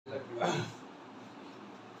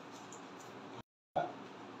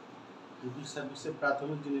Prefix সাফিক্সের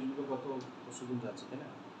প্রাথমিক জিনিসগুলো কত প্রশ্ন যাচ্ছে তাই না?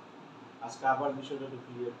 আজকে আবার বিষয়টা একটু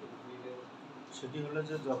ক্লিয়ার করি। সেটি হলো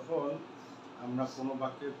যে যখন আমরা কোনো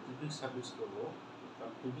বাক্যে প্রিফিক্স সাফিক্স করবো,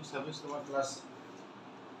 কারণ প্রিফিক্স সাফিক্স তোমার ক্লাস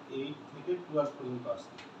 8 থেকে 12 পর্যন্ত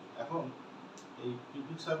আসছে। এখন এই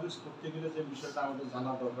প্রিফিক্স সাফিক্স করতে গেলে যে বিষয়টা আমাদের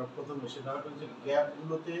জানা দরকার প্রথমে, সেটা হলো যে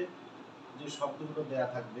গ্যাপগুলোতে যে শব্দগুলো দেয়া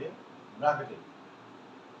থাকবে ব্র্যাকেটে,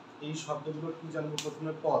 এই শব্দগুলো কি জানবো?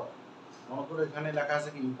 প্রথমে পদ। মনে করো এখানে লেখা আছে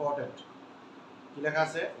কি ইম্পর্টেন্ট, কি লেখা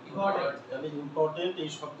আছে ইম্পর্টেন্ট। তাহলে ইম্পর্টেন্ট এই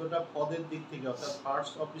শব্দটা পদের দিক থেকে অর্থাৎ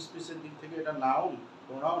পার্টস অফ স্পিচের দিক থেকে এটা নাউন,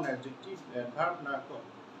 প্রোনাউন, অ্যাডজেক্টিভ, অ্যাডভার্ব না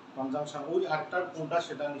কনজাংশন, ওই আটটার কোনটা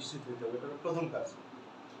সেটা নিশ্চিত হতে হবে। এটা হলো প্রথম কাজ।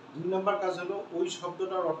 2 নম্বর কাজ হলো ওই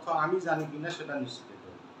শব্দটার অর্থ আমি জানি কিনা সেটা নিশ্চিত হতে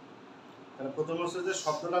হবে। তাহলে প্রথম হচ্ছে যে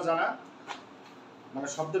শব্দটা জানা, মানে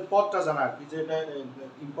শব্দের পদটা জানা আর কি, যে এটা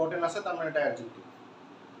ইম্পর্টেন্ট আছে তার মানে এটা অ্যাডজেক্টিভ।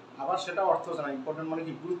 আবার সেটা অর্থ জানা, ইম্পর্টেন্ট মানে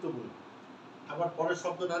কি গুরুত্বপূর্ণ। আবার পরের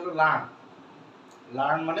শব্দটা হলো লার্ন।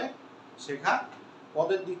 লার্ন মানে শেখা,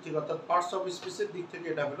 পদের দিক থেকে অর্থাৎ পার্টস অফ স্পিচের দিক থেকে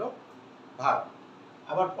এটা হলো ভার্ব।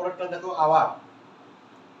 আবার পরেরটা দেখো আওয়ার,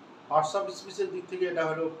 পার্টস অফ স্পিচের দিক থেকে এটা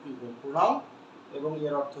হলো প্রোনাউন এবং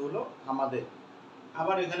এর অর্থ হলো আমাদের।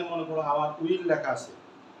 আবার এখানে মনে করো আওয়ার উইল লেখা আছে,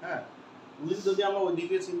 হ্যাঁ, উইল যদি আমরা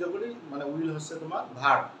ওইদিকে চিন্তা করি, মানে উইল হচ্ছে তোমার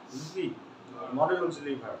ভার্ব, উইল কি মডেল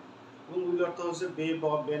অক্সিলারি ভার্ব, এবং উইল অর্থ হচ্ছে বে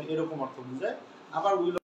বা বেন এরকম অর্থ বোঝায়। আবার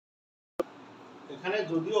উইল এখানে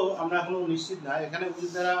যদিও আমরা এখনো নিশ্চিত না, এখানে উইল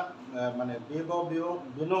দ্বারা মানে বে বা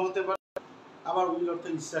বেনও হতে পারে, আবার উইল অর্থ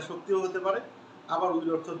ইচ্ছা শক্তিও হতে পারে, আবার উইল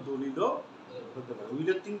অর্থ দলিলও হতে পারে।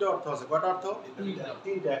 উইলের 3টা অর্থ আছে। কয়টা অর্থ?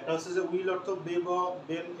 3টা। একটা হচ্ছে যে উইল অর্থ বে বা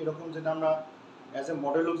বেন এরকম, যেটা আমরা as a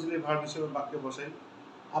modal auxiliary verb হিসেবে বাক্যে বসাই।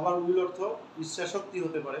 আবার উইল অর্থ ইচ্ছা শক্তি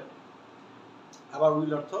হতে পারে, আবার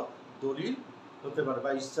উইল অর্থ দলিল হতে পারে বা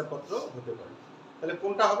ইচ্ছাপত্র হতে পারে। তাহলে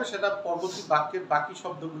কোনটা হবে সেটা পরবর্তী বাক্যের বাকি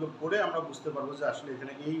শব্দগুলো পড়ে আমরা বুঝতে পারবো যে আসলে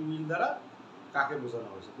এখানে এই উইল দ্বারা কাকে বোঝানো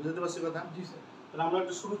হয়েছে। বুঝতে পারছি কথা? জি স্যার। তাহলে আমরা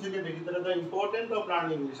একটু শুরু থেকে দেখি। তাহলে the important of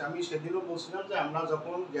learning English. আমি সেদিনও বলছিলাম যে আমরা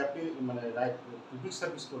যখন গ্যাপে মানে রাইট প্রিফিক্স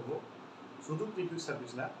সার্ভিস করবো, শুধু প্রিফিক্স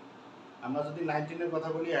সার্ভিস না, আমরা যদি 19 এর কথা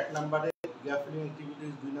বলি, 1 নম্বরে গ্যাপ ফিলিং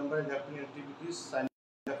অ্যাক্টিভিটিস, 2 নম্বরে gap filling activities, 4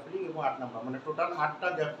 gap filling এবং 8 নম্বর, মানে টোটাল 8টা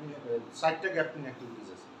গ্যাপ ফিলিং, 4টা গ্যাপ ফিলিং অ্যাক্টিভিটিস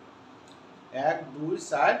আছে। 1 2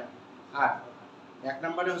 4 8। 1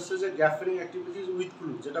 নম্বরে হচ্ছে যে gap filling activities with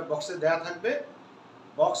clue, যেটা বক্সে দেয়া থাকবে,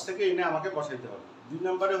 বক্স থেকে এনে আমাকে বসাইতে হবে। 2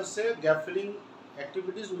 নম্বরে হচ্ছে gap filling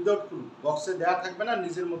activities without clue, বক্সে দেয়া থাকবে না,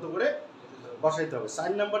 নিজের মতো করে বসাইতে হবে।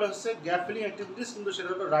 4 নম্বরে হচ্ছে গ্যাপ ফিলিং অ্যাক্টিভিটিস, কিন্তু সেটা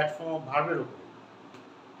হলো রাইট ফর্ম অফ ভার্বের উপরে।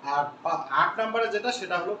 আর 8 নম্বরে যেটা,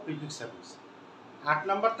 সেটা হলো প্রিফিক্স সার্ভিস। 8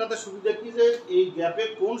 নম্বরটাতে সুবিধা কি, যে এই গ্যাপে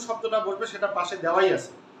কোন শব্দটা বসবে সেটা পাশে দেওয়াই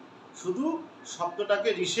আছে, শুধু শব্দটাকে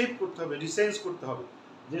রিশেপ করতে হবে, রিসেন্স করতে হবে।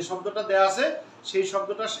 যে শব্দটা দেওয়া আছে সেই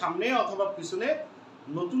শব্দটার সামনে অথবা পিছনে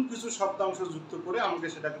নতুন কিছু শব্দাংশ যুক্ত করে আমাকে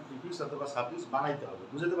সেটাকে প্রিফিক্স অথবা সাফিক্স বানাইতে হবে।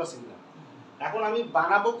 বুঝতে পারছি কিনা? এখন আমি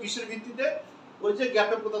বানাবো কিসের ভিত্তিতে? ওই যে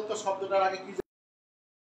গ্যাপে প্রদত্ত শব্দটার আগে কি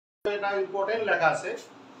এটা ইম্পর্টেন্ট লেখা আছে,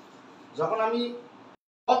 যখন আমি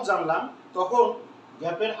পদ জানলাম তখন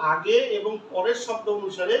গ্যাপের আগে এবং পরের শব্দ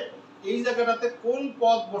অনুসারে এই জায়গাটাতে কোন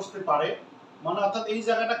পদ বসতে পারে, মানে অর্থাৎ এই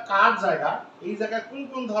জায়গাটা কার জায়গা, এই জায়গায় কোন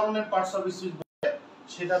কোন ধরনের পার্টস অফ স্পিচ বসবে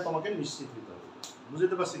সেটা তোমাকে নিশ্চিত হতে হবে।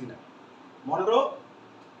 বুঝতে পারছি কিনা? মনে করো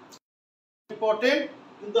ইম্পর্টেন্ট,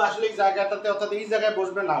 কিন্তু আসলে এই জায়গাটাতে অর্থাৎ এই জায়গায়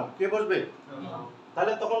বসবে নাউন, কে বসবে?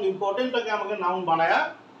 তাহলে তখন ইম্পর্টেন্টটাকে আমাকে নাউন বানায়া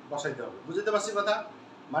বসাইতে হবে। বুঝতে পারছি কথা?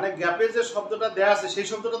 মানে গ্যাপে যে শব্দটা দেয়া আছে সেই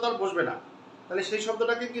শব্দটা তো আর বসবে না, তাহলে সেই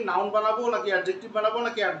শব্দটাকে কি নাউন বানাবো নাকি অ্যাডজেক্টিভ বানাবো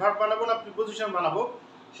নাকি অ্যাডভার্ব বানাবো না প্রিপোজিশন বানাবো,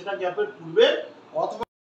 সেটা গ্যাপের পূর্বে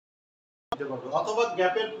অথবা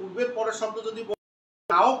গ্যাপের পূর্বের পরের শব্দ যদি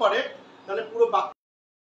নাও পারে, তাহলে পুরো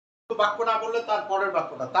বাক্য না বললে তার পরের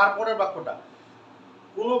বাক্যটা, তারপরের বাক্যটা,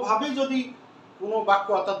 কোনোভাবেই যদি কোনো বাক্য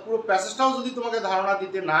অর্থাৎ পুরো প্যাসেজটাও যদি তোমাকে ধারণা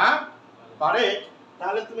দিতে না পারে,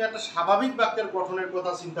 তাহলে তুমি একটা স্বাভাবিক বাক্যের গঠনের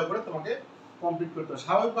কথা চিন্তা করে তোমাকে কমপ্লিট করতে হবে।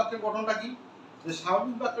 স্বাভাবিক বাক্যের গঠনটা কি? যে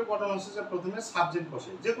স্বাভাবিক বাক্যের গঠন হচ্ছে যে প্রথমে সাবজেক্ট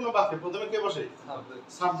বসে, যে কোনো বাক্যে প্রথমে কে বসে?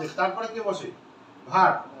 সাবজেক্ট। তারপরে কে বসে?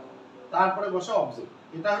 ভার্ব। তারপরে বসে অবজেক্ট।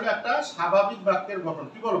 এটা হলো একটা স্বাভাবিক বাক্যের গঠন।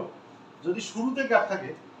 কি বলো? যদি শুরুতে গ্যাপ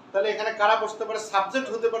থাকে তাহলে এখানে কারা বসতে পারে? সাবজেক্ট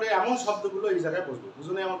হতে পারে এমন শব্দগুলো এই জায়গায় বসবে।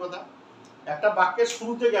 বুঝো না আমার কথা? একটা বাক্যের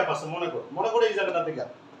শুরুতে গ্যাপ আছে, মনে করো এই জায়গাটাতে গ্যাপ,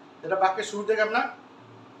 এটা বাক্যের শুরুতে গ্যাপ না?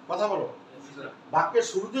 কথা বলো। বাক্যের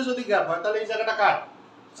শুরুতে যদি গ্যাপ হয় তাহলে এই জায়গাটা কার?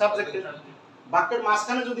 সাবজেক্টের। বাক্যের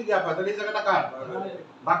মাঝখানে যদি গ্যাপ হয় তাহলে এই জায়গাটা কার?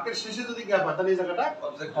 বাক্যের শেষে যদি গ্যাপ হয় তাহলে এই জায়গাটা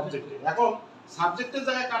অবজেক্টের। এখন সাবজেক্টের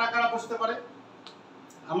জায়গায় কারা কারা বসতে পারে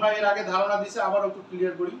আমরা এর আগে ধারণা দিয়েছি, আবার একটু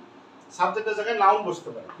ক্লিয়ার করি। সাবজেক্টের জায়গায় নাউন বসতে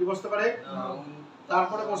পারে। কি বসতে পারে?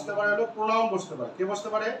 তারপরে বসতে পারে হলো প্রোনাউন বসতে পারে। কে বসতে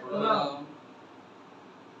পারে?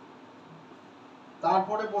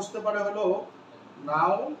 তারপরে বসতে পারে হলো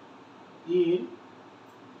নাউন ইন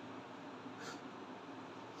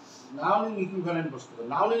ইকুইভ্যালেন্ট বসতে পারে।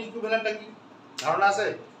 নাউন ইন ইকুইভ্যালেন্টটা কি ধারণা আছে?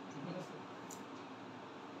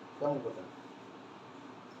 কেমন কথা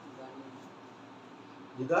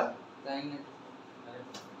দিদা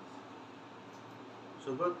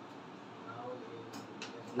সুব্রত?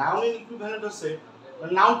 নাউন ইন ইকুইভ্যালেন্ট হচ্ছে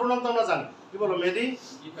নাউন প্রোনাউন তো আমরা জানি, কি বলো মেহেদি?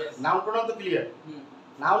 নাউন প্রোনাউন তো ক্লিয়ার।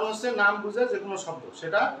 নাউন হচ্ছে নাম বুঝে যে কোনো শব্দ,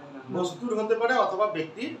 সেটা বস্তুর হতে পারে অথবা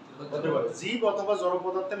ব্যক্তি হতে পারে, জীব অথবা জড়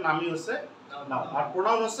পদার্থের নামই হচ্ছে নাউন। আর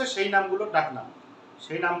প্রোনাউন হচ্ছে সেই নামগুলোর ডাকনাম,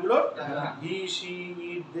 সেই নামগুলোর হি, সি,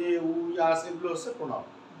 ইট, দে, উই, আস এগুলো হচ্ছে প্রোনাউন,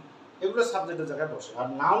 এগুলো সাবজেক্টের জায়গায় বসে। আর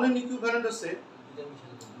নাউন ইন ইকুইভ্যালেন্ট হচ্ছে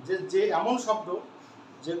যে এমন শব্দ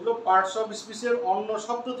যেগুলো পার্টস অফ স্পিচের অন্য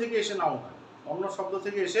শব্দ থেকে এসে নাউন হয়, অন্য শব্দ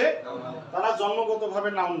থেকে এসে, তারা জন্মগতভাবে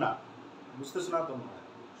নাউন না, বুঝতেছ না তোমরা?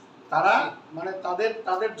 তারা মানে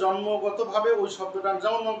তাদের জন্মগতভাবে ওই শব্দটা,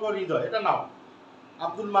 যেমন মনে করো হৃদয়, এটা নাউন।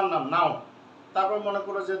 আব্দুল মান্নান নাউন। তারপর মনে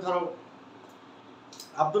করো যে ধরো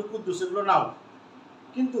আব্দুল কুদ্দুস, এগুলো নাউন।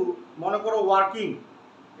 কিন্তু মনে করো ওয়ার্কিং,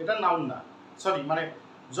 এটা নাউন না, সরি মানে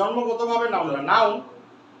জন্মগতভাবে নাউন না। নাউন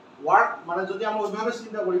ওয়ার্ক মানে যদি আমরা ওইভাবে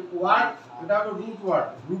চিন্তা করি, ওয়ার্ক এটা হলো রুট ওয়ার্ড।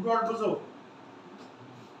 রুট ওয়ার্ড বুঝো?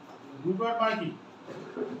 রুট ওয়ার্ড মানে কি?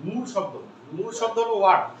 মূল শব্দ। মূল শব্দ হলো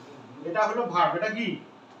ওয়ার্ড, এটা হলো ভার্ব। এটা কি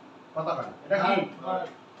কথা বলেন? এটা কি?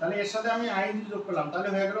 তাহলে এর সাথে আমি আইএনজি যোগ করলাম, তাহলে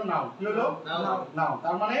হয়ে গেল নাউন। কি হলো? নাউন।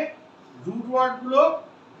 তার মানে রুট ওয়ার্ড গুলো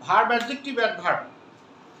ভার্ব, অ্যাডজেক্টিভ, অ্যাডভার্ব,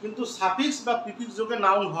 কিন্তু সাফিক্স বা প্রিফিক্স যোগে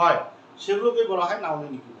নাউন হয়, সেগুলোকে বলা হয় নাউন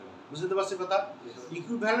ইন ইকুইভ্যালেন্ট। বুঝতে পারছি কথা?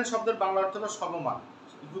 ইকুইভ্যালেন্ট শব্দের বাংলা অর্থ হলো সমমান।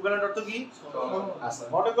 ইকুইভ্যালেন্ট অর্থ কি? আচ্ছা,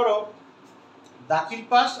 মনে করো দাখিল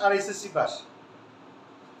পাস আর এসএসসি পাস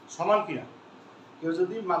সমান কিনা? কেউ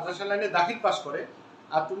যদি মাদ্রাসা লাইনে দাখিল পাস করে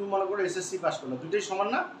আর তুমি মনে করো এসএসসি পাস করলে, দুটোই সমান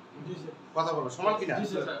না? কথা বলো, সমান কিনা?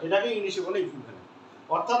 এটাকে ইংলিশে বলে ইকুইভ্যালেন্ট।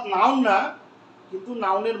 অর্থাৎ নাউন না, কিন্তু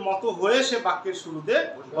নাউনের মতো হয়ে সে বাক্যের শুরুতে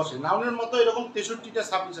বসে। নাউনের মতো এরকম 63টা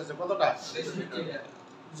সাফিক্স আছে। কতটা?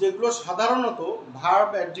 যেগুলো সাধারণত ভার্ব,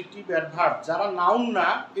 অ্যাডজেক্টিভ, অ্যাডভার্ব, যারা নাউন না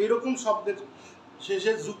এইরকম শব্দের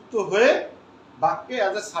শেষে যুক্ত হয়ে বাক্যে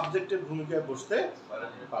অ্যাজ এ সাবজেক্টের ভূমিকায় বসতে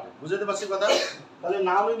পারে। বুঝতে পারছি কথা? তাহলে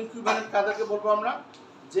নাউন ইন ইকুইভ্যালেন্ট কাদেরকে বলবো আমরা?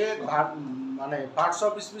 যে মানে পার্টস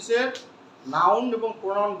অফ স্পিচের নাউন এবং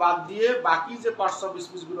প্রোনাউন বাদ দিয়ে বাকি যে পার্টস অফ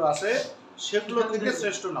স্পিচ গুলো আছে সেগুলো থেকে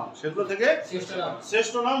শ্রেষ্ঠ নাউন, সেগুলো থেকে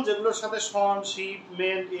শ্রেষ্ঠ নাউন, যেগুলোর সাথে সন, sheep,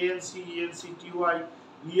 main, N, C, N, C, টি, ওয়াই,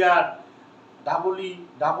 ইয়ার, ডাবল ই,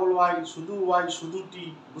 ডাবল ওয়াই, শুধু ওয়াই, শুধু টি,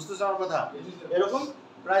 বুঝতেছ আমার কথা? এরকম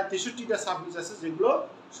প্রায় 63টা সাফিক্স আছে যেগুলো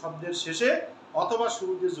শব্দের শেষে অথবা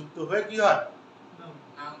শুরুতে যুক্ত হয়ে কি হয়?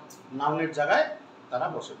 নাউনের জায়গায় তারা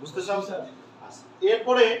বসে। বুঝতেছ?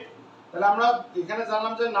 এরপরে তাহলে আমরা এখানে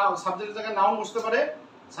জানলাম যে সাবজেক্টের জায়গায় নাউন বসতে পারে,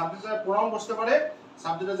 সাবজেক্টের জায়গায় প্রোনাউন বসতে পারে,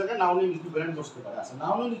 সাবজেক্টের জায়গায় নাউন ইন ইকুইভ্যালেন্ট বসতে পারে। আচ্ছা,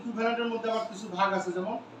 নাউন ইন ইকুইভ্যালেন্টের মধ্যে আবার কিছু ভাগ আছে,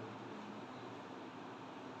 যেমন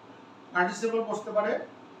পার্টিসিপল বসতে পারে,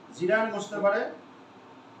 জিরান বসতে পারে,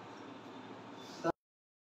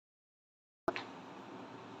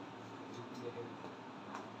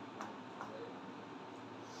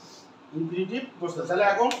 ইনফিনিটিভ বসতে পারে। তাহলে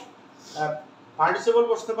এখন পার্টিসিপল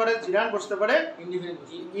বসতে পারে, জিরান বসতে পারে,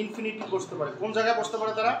 ইনফিনিটিভ বসতে পারে। কোন জায়গায় বসতে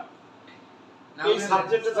পারে তারা? এই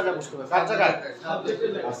সাবজেক্টের জায়গায় বসতে পারে। কার জায়গায়?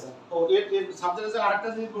 আচ্ছা, ও এর সাবজেক্টের জায়গায় আরেকটা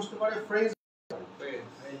জিনিস বসতে পারে, ফ্রেজ।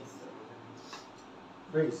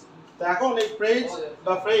 ফ্রেজ। তো এখন এই ফ্রেজ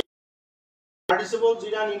বা ফ্রেজ, পার্টিসিপল,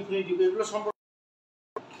 জিরান, ইনফিনিটিভ এগুলো সম্পর্কে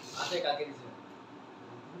আছে কাকে দিছে?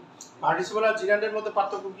 পার্টিসিপল আর জিরানের মধ্যে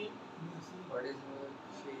পার্থক্য কি?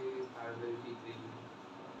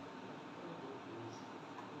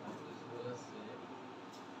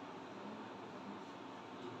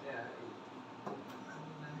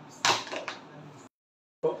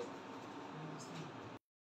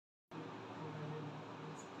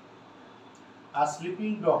 A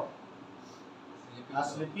sleeping dog. A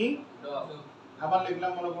sleeping dog. আবার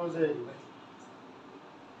লিখলাম, মনে করো যে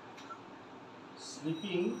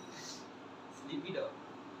sleepy dog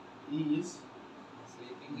is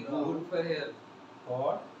good for health.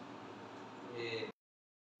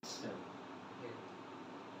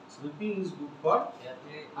 Sleeping is good for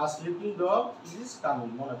a sleeping dog is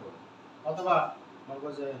coming, মনে করো। অথবা মনে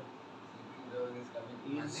করো যে sleeping dog is coming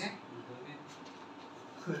is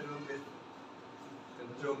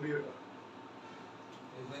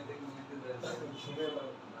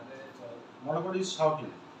মনে করি shouting,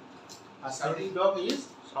 are sleeping dog is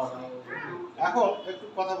shouting. এখন একটু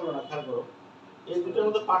কথা বলো না, খেয়াল করো, এই দুটোর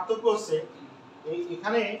মধ্যে পার্থক্য হচ্ছে এই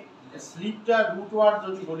এখানে স্লিপটা রুট ওয়ার্ড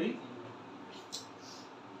যদি বলি,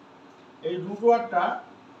 এই রুট ওয়ার্ডটা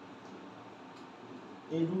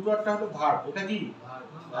এই রুট ওয়ার্ডটা হলো ভার্ব, এটা কি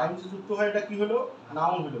আইএনজি যুক্ত হয়, এটা কি হলো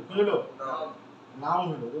নাউন হলো, কি হলো নাউন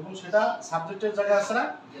হলো, এবং সেটা সাবজেক্টের জায়গায় আছে না,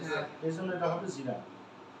 এই জন্য এটা হবে জিরা।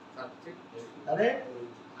 তাহলে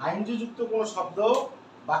আইএনজি যুক্ত কোনো শব্দ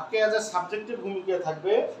বাক্যে অ্যাজ এ সাবজেক্টের ভূমিকায়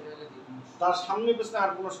থাকবে, তার সামনে পেছনে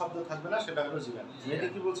আর কোনো শব্দ থাকবে না, সেটা হলো জিরা। এটা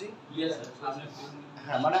কি বলছি?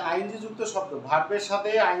 হ্যাঁ, মানে আইএনজি যুক্ত শব্দ ভার্বের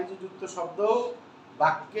সাথে আইএনজি যুক্ত শব্দ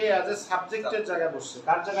বাক্যে অ্যাজ এ সাবজেক্টের জায়গায় বসছে।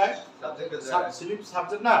 কার জায়গায়? স্লিপ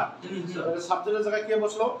সাবজেক্ট না, তাহলে সাবজেক্টের জায়গায় কে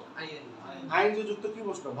বসলো? আইএনজি যুক্ত কি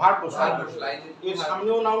বসলো? ভার্ব বসলো। এর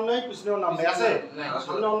সামনেও নাউন নাই, পিছনেও নাউন নাই, আছে?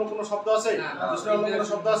 সামনে অন্য কোনো শব্দ আছে? পিছনে অন্য কোনো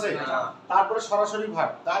শব্দ আছে? তারপরে সরাসরি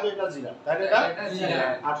ভার্ব, তাহলে এটা জিরা। তাহলে এটা জিরা।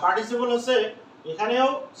 আর পার্টিসিপল হচ্ছে এখানেও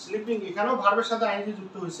স্লিপিং, এখানেও ভার্বের সাথে আইএনজি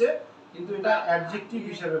যুক্ত হয়েছে, কিন্তু এটা অ্যাডজেক্টিভ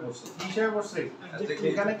হিসেবে বসছে। কি হিসেবে বসছে?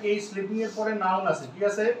 এখানে কি স্লিপিং এর পরে নাউন আছে, কি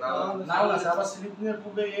আছে? নাউন আছে, আবার স্লিপিং এর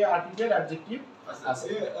পূর্বে এই আর্টিকেল অ্যাডজেক্টিভ আছে।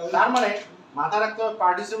 তার মানে মাথা রাখতে হবে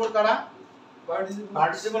পার্টিসিপল কারা?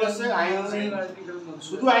 পার্টিসিপল আছে আইএনজি,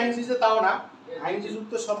 শুধু আইএনজি যে তাও না, আইএনজি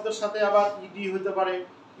যুক্ত শব্দের সাথে আবার ইডি হতে পারে,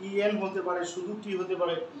 ইএন হতে পারে, শুধু টি হতে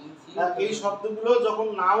পারে। এই শব্দগুলো যখন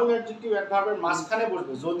নাউন অ্যাডজেক্টিভ অ্যাডভার্বের মাঝখানে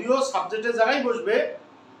বসবে, যদিও সাবজেক্টের জায়গায় বসবে,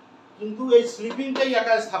 কিন্তু এই স্লিপিংটাই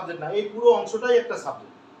একা সাবজেক্ট না, এই পুরো অংশটাই একটা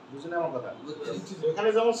সাবজেক্ট। বুঝলেন আমার কথা? এখানে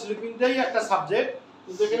যেমন স্লিপিংটাই একটা সাবজেক্ট,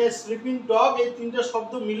 কিন্তু এখানে স্লিপিং ডগ, এই তিনটা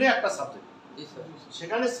শব্দ মিলে একটা সাবজেক্ট।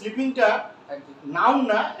 সেখানে স্লিপিংটা নাউন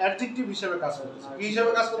না, অ্যাডজেক্টিভ হিসেবে কাজ করতেছে। কি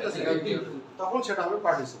হিসেবে কাজ করতেছে? তখন সেটা হবে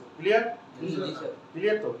পার্টিসিপল। ক্লিয়ার?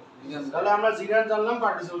 ক্লিয়ার তো? তাহলে আমরা জিরার জানলাম,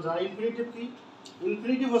 পার্টিসিপল জানলাম। ইনফিনিটিভ কি?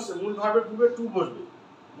 ইনফিনিটিভ হচ্ছে মূল ভার্বের পূর্বে টু বসবে।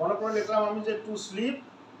 মনে করে লিখলাম আমি যে to sleep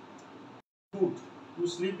good, to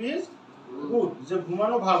sleep is good, যে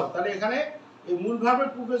ঘুমানো ভালো। তাহলে এখানে এই মূল ভার্বের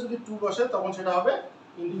পূর্বে যদি টু বসে, তখন সেটা হবে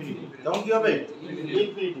ইনফিনিটিভ। তখন কি হবে?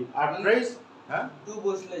 ইনফিনিটিভ। আর ফ্রেজ, হ্যাঁ, টু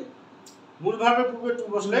বসলে, মূল ভার্বের পূর্বে টু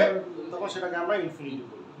বসলে, তখন সেটাকে আমরা ইনফিনিটিভ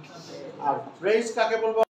বলবো। আর ফ্রেজ কাকে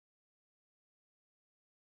বলবো?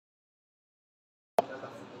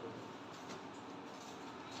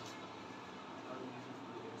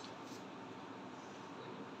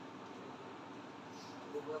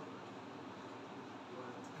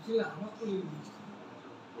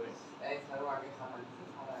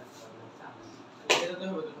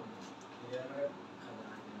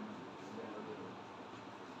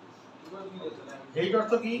 হেড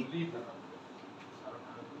অর্থ কি?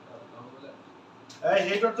 এই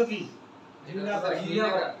হেড অর্থ কি?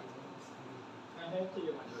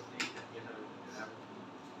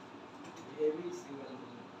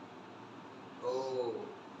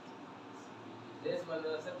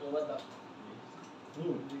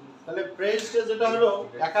 তাহলে ফ্রেজটা যেটা হলো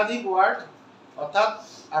একাধিক ওয়ার্ড, অর্থাৎ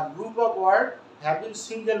a group of word having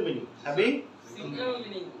single meaning, having single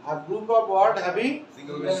meaning, a group of word having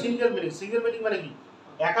single meaning. single meaning মানে কি?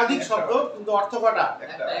 একাধিক শব্দ, কিন্তু অর্থ কয়টা?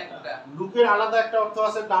 একটা। লুকের আলাদা একটা অর্থ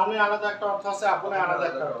আছে, ডাউনের আলাদা একটা অর্থ আছে, আপনে আলাদা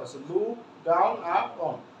একটা অর্থ আছে। লুক, ডাউন, আপ,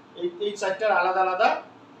 অন, এই চারটার আলাদা আলাদা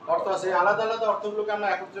অর্থ আছে। এই আলাদা আলাদা অর্থগুলোকে আমরা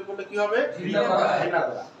একত্রিত করলে কি হবে? ভিন্ন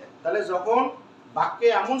করা। তাহলে যখন বাক্যে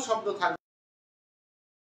এমন শব্দ থাকবে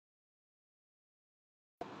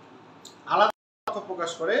আলাদা অর্থ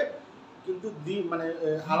প্রকাশ করে, কিন্তু মানে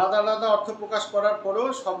আলাদা আলাদা অর্থ প্রকাশ করার পরেও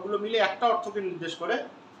সবগুলো মিলে একটা অর্থকে নির্দেশ করে,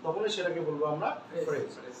 তখনই সেটাকে বলবো আমরা ফ্রেজ।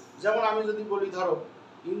 যেমন আমি যদি বলি, ধরো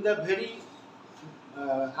ইন দ্য ভেরি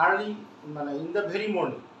আর্লি, মানে in the very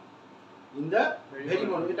morning, in the very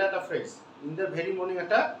morning, এটা একটা phrase. In the very morning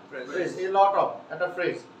একটা ফ্রেজ, এ লট অফ একটা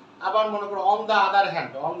ফ্রেজ। আবার মনে করো on the other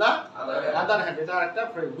hand, on the other hand, এটা একটা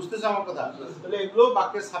ফ্রেজ। বুঝতেছ আমার কথা? তাহলে এগুলো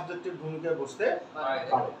বাক্যের সাবজেক্টের ভূমিকায় বসতে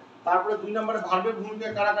পারে। তারপরে দুই নম্বরে ভার্বের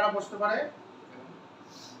ভূমিকায় কারা কারা বসতে পারে?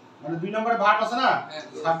 মানে দুই নম্বরে ভার্ব আছে না,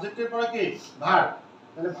 সাবজেক্টের পরে কি? ভার্ব।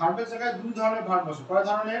 তাহলে ভার্বের জায়গায় দুই ধরনের ভার্ব বসে। কয়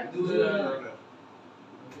ধরনের? দুই ধরনের।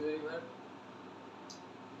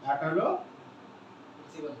 একটা হলো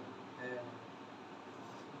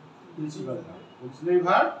principal verb, auxiliary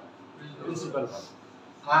verb, principal verb.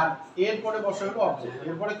 আর এরপরে বসে হলো অবজেক্ট।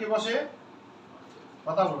 এরপরে কি বসে?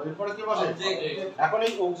 কথা বলো, এরপরে কি বসে? এখন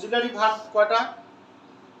এই অক্সিলারি ভার্ব কয়টা?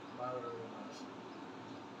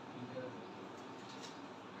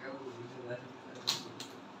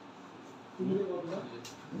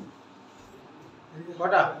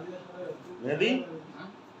 কটা? মেহেদি,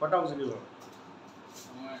 কটা অক্সিলারি ভার্ব?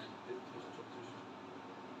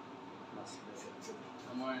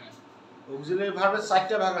 অক্সিলারি ভার্বের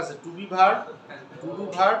চারটা ভাগ আছে। Two be verb, to do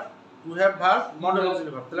verb, to have verb, modal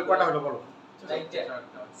auxiliary verb. তাহলে কয়টা হলো বলো?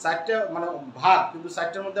 চারটা, মানে ভাগ, কিন্তু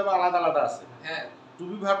চারটার মধ্যে আবার আলাদা আলাদা আছে। হ্যাঁ, টু টু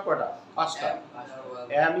বি ভার্ব কয়টা? পাঁচটা।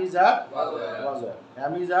 am is are was are,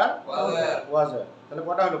 am is are was are, তাহলে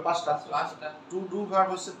কয়টা হলো? পাঁচটা। টু ডু ভার্ব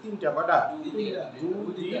হচ্ছে তিনটা। কয়টা? ডু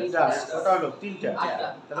ডিড ডাজ, কয়টা হলো? তিনটা।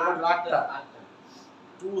 তাহলে কয়টা? আটটা।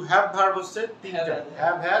 টু হ্যাভ ভার্ব হচ্ছে তিনটা,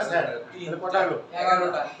 হ্যাভ হ্যাজ হ্যাড, তাহলে কয়টা হলো?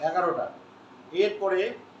 11টা। এরপরে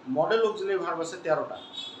মডেল অক্সিলারি ভার্ব আছে 13টা।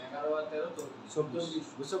 24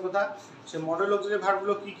 বুঝছো কথা? সে মডেল অক্সিলারি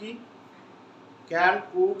ভার্বগুলো কি কি? Can,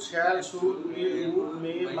 could, shall, should, will, would,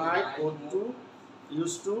 May, mite, oat two,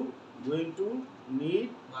 use to, going to, need,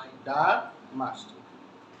 der, must.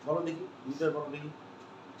 বলো দেখি, নিজের বলো দেখি,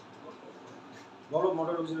 বলো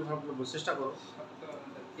মডেল অক্সিলারি ভার্বগুলো বলো, চেষ্টা করো।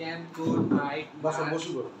 ক্যান, কুড, মাইট, বসো, বসি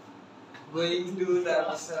করো। গোয়িং টু,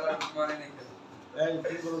 তারপর মনে নেই। এই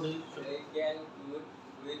কি বলো দেখি? Can, could,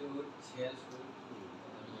 will, would, shall, should,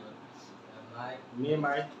 মাইট, মে,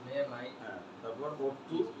 মাইট, হ্যাঁ, তারপর ওট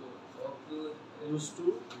two, use to,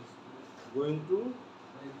 going to,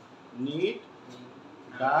 need,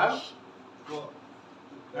 der,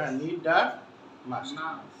 হ্যাঁ, নিড, ডার, মাস্ট।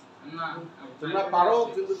 তোমরা পারো,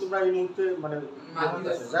 কিন্তু তোমরা এই মুহূর্তে মানে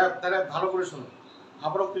যাই হোক, তাহলে ভালো করে শোনো,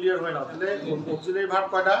 আবারও ক্লিয়ার হয় না। তাহলে অক্সিলারি ভার্ব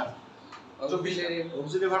কয়টা?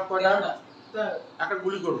 অক্সিলারি ভার্ব কয়টা? একটা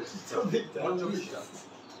গুলি করো।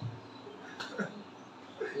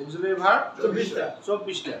 Auxiliary verb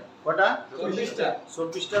 24টা। কয়টা?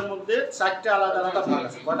 24টার মধ্যে 4টা আলাদা আলাদা ভাগ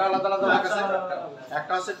আছে। কয়টা আলাদা আলাদা ভাগ আছে?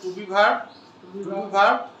 একটা আছে two be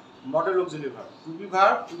verb, modal auxiliary verb, two be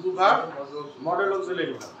verb, to do verb, modal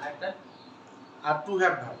auxiliary verb, R to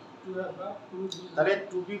have verb. তাহলে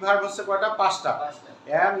টু বি ভার্ব হচ্ছে কয়টা? 5টা।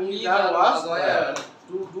 am, is, are, was,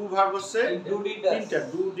 to do verb হচ্ছে 3টা,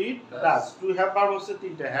 do, did, does. To have verb হচ্ছে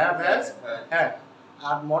 3টা, have, has, had.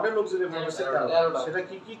 R modal auxiliary verb হচ্ছে 13টা। সেটা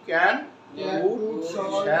কি কি? Can, could,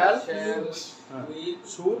 shall,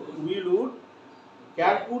 should, will, would.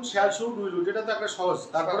 Can, could, shall, should, will, would, এটা তো একটা সহজ।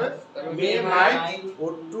 তারপরে মে, মাইট,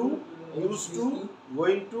 ওট two, use to,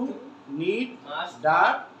 going to, need,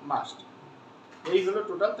 der, must. এই হলো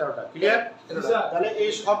টোটাল 13টা। ক্লিয়ার? তাহলে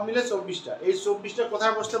এই সব মিলে 24টা। এই 24টা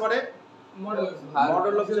কোথায় বসতে পারে?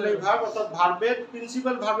 মডেল অক্সিলারি ভার্ব, অর্থাৎ ভার্বের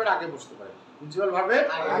প্রিন্সিপাল ভার্বের আগে বসতে পারে। প্রিন্সিপাল ভার্বের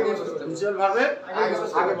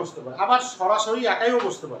আগে বসতে পারে। আবার সরাসরি একাইও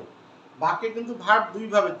বসতে পারে। বাক্যে কিন্তু ভার্ব দুই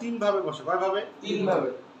ভাবে, তিন ভাবে বসে। কয় ভাবে? তিন ভাবে।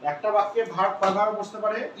 একটা বাক্যে ভার্ব কয় ভাবে বসতে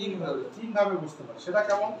পারে? তিন ভাবে বসতে পারে। সেটা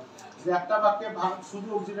কেমন? যে একটা বাক্যে ভার্ব শুধু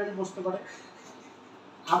অক্সিলারি বসতে পারে,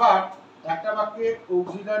 আবার একটা বাক্যে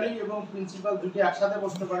অক্সিলারি এবং প্রিন্সিপাল দুটো একসাথে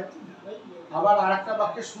বসতে পারে, আবার আরেকটা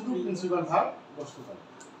বাক্যে শুধু প্রিন্সিপাল ভার্ব বসতে পারে।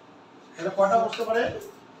 তাহলে কয়টা বসতে পারে?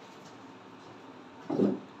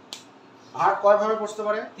 ভার্ব কয় ভাবে বসতে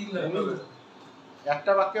পারে? তিন ভাবে।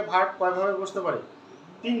 একটা বাক্যে ভার্ব কয় ভাবে বসতে পারে?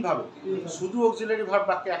 তিন ভাবে। শুধু অক্সিলারি ভার্ব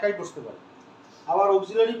বাক্যে একাই বসতে পারে, আবার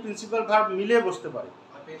অক্সিলারি প্রিন্সিপাল ভার্ব মিলে বসতে পারে,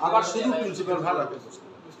 আবার শুধু প্রিন্সিপাল ভার্ব বাক্যে বসতে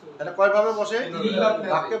পারে। তাহলে কয় ভাবে বসে?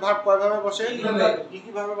 বাক্যে ভার্ব কয় ভাবে বসে? কি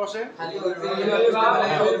কি ভাবে বসে?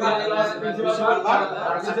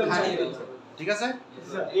 ঠিক আছে?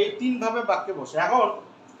 এই তিন ভাবে বাক্যে বসে। এখন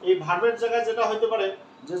এই ভার্বের জায়গায় যেটা হতে পারে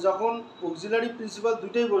যে যখন অক্সিলারি প্রিন্সিপাল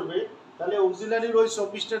দুটেই বসবে, তাহলে অক্সিলারির ওই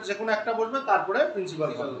 24টার যে কোনো একটা বসবে, তারপরে প্রিন্সিপাল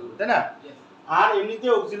ভার্ব, তাই না? আর এমনিতে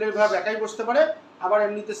অক্সিলারি ভার্ব একাই বসতে পারে, আবার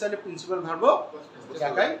এমনিতে চাইলে প্রিন্সিপাল ভার্বও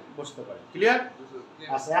একাই বসতে পারে। ক্লিয়ার?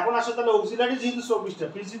 আচ্ছা, এখন আসলে তাহলে অক্সিলারি যেহেতু 24টা,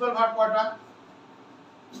 প্রিন্সিপাল ভার্ব কয়টা?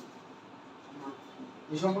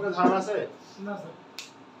 এই সম্পর্কে ধারণা আছে? না স্যার।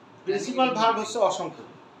 প্রিন্সিপাল ভার্ব হচ্ছে অসংখ্য।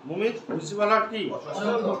 মুমিত, প্রিন্সিপাল ভার্ব কি?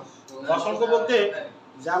 অসংখ্য বলতে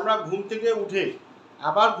যে আমরা ঘুম থেকে উঠে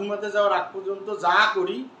আবার ঘুমাতে যাওয়ার আগ পর্যন্ত যা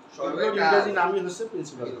করি সবগুলোর ইংরেজি নামই হচ্ছে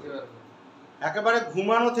প্রিন্সিপাল ভার্ব। একেবারে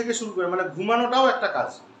ঘুমানো থেকে শুরু করে, মানে ঘুমানোটাও একটা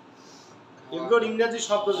কাজ। এগুলোর ইংরেজি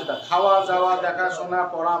শব্দ যেটা খাওয়া, যাওয়া, দেখা, শোনা,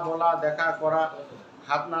 পড়া, বলা, দেখা করা,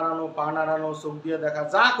 হাত নাড়ানো, পা নাড়ানো, চোখ দিয়ে দেখা,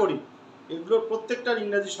 যা করি এগুলোর প্রত্যেকটার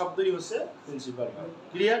ইংরেজি শব্দই হচ্ছে প্রিন্সিপাল ভার্ব।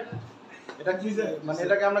 ক্লিয়ার? এটা কি মানে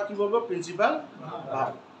এটাকে আমরা কি বলবো? Principal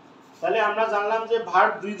verb. তাহলে আমরা জানলাম যে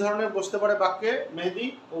ভার্ব দুই ধরনের বসতে পারে বাক্যে, মেহেদি,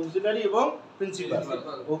 অক্সিলারি এবং প্রিন্সিপাল।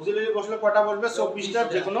 অক্সিলারি বসলে কয়টা বসবে? 24টার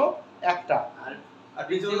যে কোনো একটা।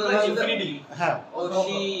 হ্যাঁ,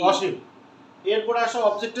 অসীম। এরপরে আসো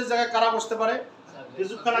অবজেক্টের জায়গায় কারা বসতে পারে?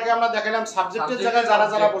 কিছুক্ষণ আগে আমরা দেখালাম সাবজেক্টের জায়গায় যারা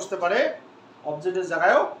যারা বসতে পারে, অবজেক্টের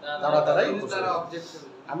জায়গায়ও তারাই বসতে পারে।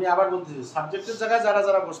 আমি আবার বলতেছি, সাবজেক্টের জায়গায় যারা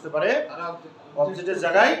যারা বসতে পারে, অবজেক্টের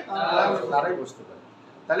জায়গায় তারাই বসতে পারে।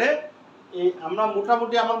 তাহলে এই আমরা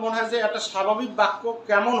মোটামুটি আমার মনে হয় যে একটা স্বাভাবিক বাক্য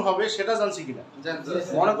কেমন হবে সেটা জানছি কিনা।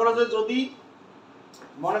 মনে করো যে যদি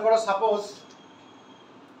মনে করো সাপোজ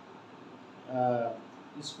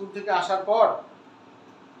স্কুল থেকে আসার পর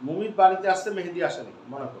মুমিত বাড়িতে আসতে, মেহেদি আসেনি,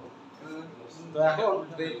 মনে করো। তো এখন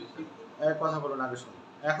কথা বলুন আগে শোনো।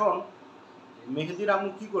 এখন মেহেদির আম্মু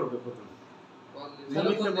কি করবে? প্রথমে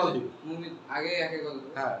মুমিতকে কল দিবে মুমিত আগে একে কল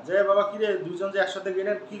দিবে হ্যাঁ যে বাবা কি রে দুইজন যে একসাথে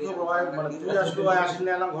গেলেন কি খবর ভাই মানে তুই আসলো ভাই আসলি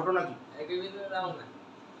না ঘটনা কি একে ভিতরে নাও না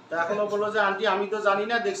তা এখনো বললো যে আন্টি আমি তো জানি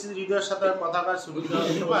না দেখছি হৃদয়ের সাথে কথা কয় ছবি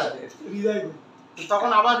হৃদয় তখন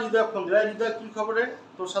আবার হৃদয় ফোন দিল হৃদয় কি খবরে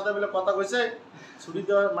তোর সাথে বলে কথা কইছে ছুটি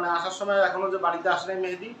দেওয়ার মানে আসার সময় এখনো যে বাড়িতে আসে নাই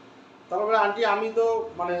মেহেদি তখন বলে আন্টি আমি তো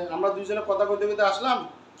মানে আমরা দুইজনে কথা কইতে কইতে আসলাম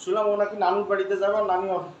শুনলাম ও নাকি নানুর বাড়িতে যাবে নানি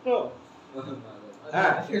অসুস্থ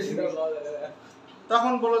হ্যাঁ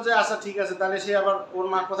তখন বললো যে আচ্ছা ঠিক আছে তাহলে সে আবার ওর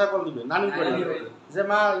মা কোথায় কল দিবে নানির বাড়ি যে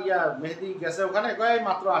মা ইয়া মেহেদি গেছে ওখানে কয়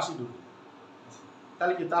মাত্র 80 ঢুকে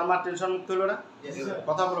তাহলে কি তার মা টেনশন মুক্ত হলো না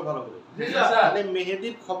কথা বলো ভালো করে তাহলে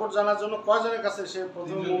মেহেদির খবর জানার জন্য কয়জনের কাছে সে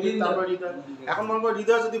প্রথমে মুমিত তারপর হৃদয় এখন মনে করো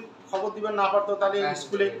হৃদয় যদি খবর দিবে না পারতো তাহলে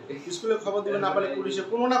স্কুলে খবর দিবে না পারলে পুলিশে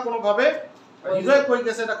কোনো না কোনো ভাবে হৃদয় কই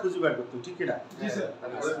গেছে এটা খুঁজে বের করতো ঠিক কিনা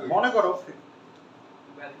মনে করো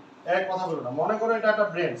এক কথা বলো না মনে করো এটা একটা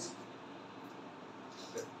ব্রেঞ্চ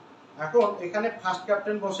এখন এখানে ফার্স্ট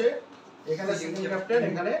ক্যাপ্টেন বসে এখানে সেকেন্ড ক্যাপ্টেন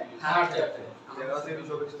এখানে থার্ড ক্যাপ্টেন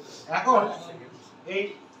এখন এই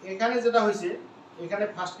এখানে যেটা হইছে এখানে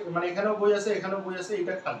ফার্স্ট মানে এখানেও বই আছে এখানেও বই আছে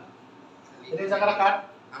এটা খালি এই জায়গাটা কার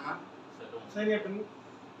আমার সেকেন্ড ক্যাপ্টেন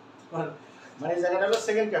মানে এই জায়গাটা হলো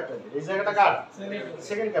সেকেন্ড ক্যাপ্টেন এই জায়গাটা কার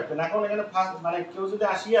সেকেন্ড ক্যাপ্টেন এখন এখানে ফার্স্ট মানে কেউ যদি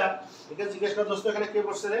আসিয়া একে জিজ্ঞেস করে দোস্ত এখানে কে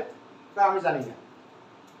বসছে রে তা আমি জানি না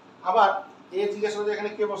আবার এই জিজ্ঞেস করে এখানে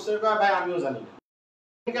কে বসছে রে ভাই আমিও জানি না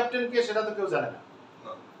সেকেন্ড ক্যাপ্টেন কে সেটা তো কেউ জানে না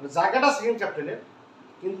জায়গাটা সেকেন্ড ক্যাপ্টেনের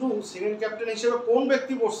কিন্তু সেকেন্ড ক্যাপ্টেন হিসেবে কোন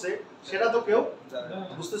ব্যক্তি বসছে সেটা তো কেউ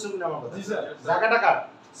বুঝতেছেন কিনা আমার কথা জায়গাটা কার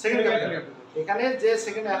সেকেন্ড ক্যাপ্টেন এখানে যে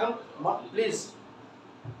সেকেন্ড এখন প্লিজ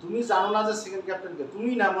তুমি জানো না যে সেকেন্ড ক্যাপ্টেন কে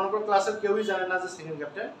তুমি না মনে করো ক্লাসের কেউই জানে না যে সেকেন্ড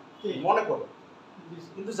ক্যাপ্টেন মনে করো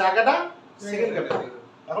কিন্তু জায়গাটা সেকেন্ড ক্যাপ্টেন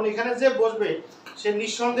এখন এখানে যে বসবে সে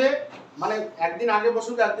নিঃসন্দেহে মানে একদিন আগে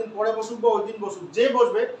বসুক একদিন পরে বসুক বা ওই দিন বসুক যে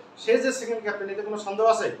বসবে সে যে সেকেন্ড ক্যাপ্টেন এতে কোনো সন্দেহ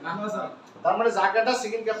আছে তার মানে জায়গাটা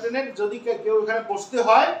সেকেন্ড ক্যাপ্টেনের যদি কেউ এখানে বসতে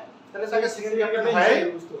হয় তাহলে তাকে সেকেন্ড ক্যাপ্টেন হয়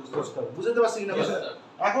বুঝতে পারছি কিনা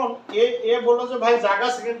এখন এ বললো যে ভাই জায়গা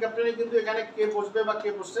সেকেন্ড ক্যাপ্টেনে কিন্তু এখানে কে বসবে বা কে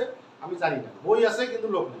বসছে আমি জানি না বই আছে কিন্তু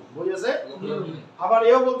লোক নেই বই আছে আবার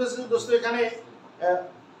এও বলতেছে দোস্ত এখানে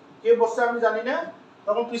কে বসছে আমি জানি না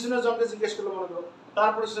তখন পিছনের জনকে জিজ্ঞেস করলো মনে করো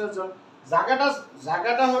তারপরে জন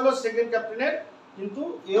জায়গাটা হলো সেকেন্ড ক্যাপ্টেনের কিন্তু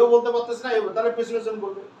এও বলতে পারতেছে না এও তাহলে পিছনের জন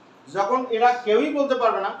বলবে যখন এরা কেউই বলতে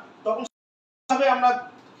পারবে না তখন আমরা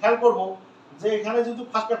খেয়াল করব যে এখানে যদি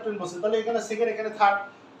ফার্স্ট ক্যাপ্টেন বসে তাহলে এখানে সেকেন্ড এখানে থার্ড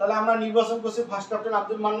তাহলে আমরা নির্বাচন করছি first captain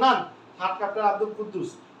Abdul Mannan third captain Abdul Kuddus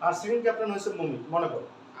আর সেকেন্ড ক্যাপ্টেন হয়েছে মুমিত মনে করো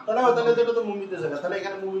তাহলে এটা তো মুমিতের জায়গা তাহলে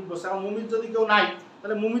এখানে মুমিত বসে আর মুমিত যদি কেউ নাই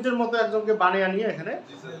তাহলে মুমিতের মতো একজনকে বানিয়ে আনিয়ে এখানে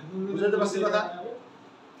বুঝতে পারছি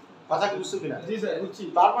কথা কি বুঝছো কিনা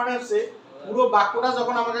তার মানে হচ্ছে পুরো বাক্যটা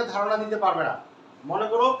যখন আমাকে ধারণা দিতে পারবে না মনে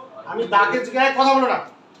করো আমি দাকে জিজ্ঞাসা কথা বলো না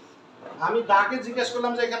আমি দাকে জিজ্ঞেস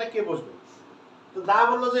করলাম যে এখানে কে বসবে তো দা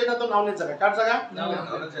বললো যে এটা তো নাউনের জায়গা কার জায়গা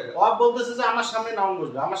অফ বলতেছে যে আমার সামনে নাউন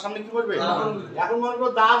বসবে আমার সামনে কি বসবে এখন মনে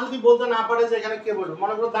করো দা যদি বলতে না পারে যে এখানে কে বসবে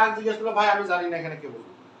মনে করো দা জিজ্ঞেস করলো ভাই আমি জানি না এখানে কে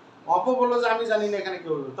বসবে অপও বললো যে আমি জানি না এখানে কে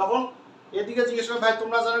বসবে তখন এদিকে জিজ্ঞেস করো ভাই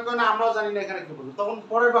তোমরা জানো কেন আমরাও জানি না এখানে কে বসবে তখন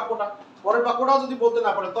পরের বাক্যটাও যদি বলতে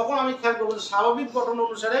না পারে তখন আমি খেয়াল করবো যে স্বাভাবিক গঠন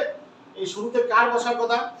অনুসারে এই শুরুতে কার বসার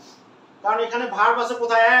কথা কারণ এখানে ভার্ব আছে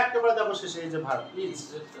কোথায় একেবারে দেখো শেষে এই যে ভার্ব ইজ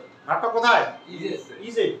ভার্বটা কোথায়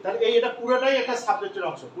ইজে তাহলে এটা পুরোটাই একটা সাবজেক্টের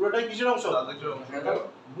অংশ পুরোটাই কিসের অংশ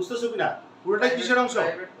বুঝতেছো কিনা পুরোটাই কিসের অংশ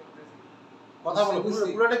কথা বলো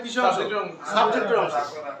পুরোটা কিসের অংশ সাবজেক্টের অংশ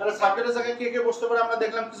তাহলে সাবজেক্টের জায়গায় কে কে বসতে পারে আমরা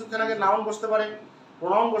দেখলাম কিছুক্ষণ আগে নাউন বসতে পারে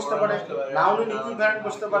প্রোনাউন বসতে পারে নাউন ইকুইভ্যালেন্ট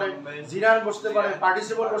বসতে পারে জিরান বসতে পারে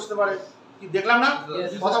পার্টিসিপল বসতে পারে কি দেখলাম না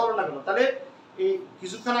কথা বলো না কেন তাহলে এই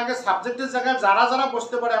কিছুক্ষণ আগে সাবজেক্টের জায়গায় যারা যারা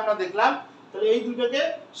বসতে পারে আমরা দেখলাম তাহলে এই দুটোকে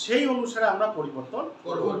সেই অনুসারে আমরা পরিবর্তন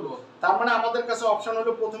করব তার মানে আমাদের কাছে অপশন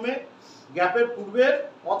হলো প্রথমে গ্যাপের পূর্বের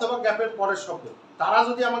অথবা গ্যাপের পরের শব্দ তারা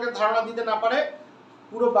যদি আমাকে ধারণা দিতে না পারে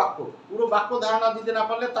পুরো বাক্য ধারণা দিতে না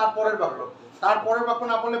পারলে তারপরের বাক্য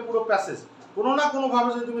না পারলে পুরো প্যাসেজ কোনো না কোনো ভাবে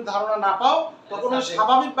যদি তুমি ধারণা না পাও তখন ওই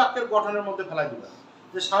স্বাভাবিক বাক্যের গঠনের মধ্যে ফেলাই দিবে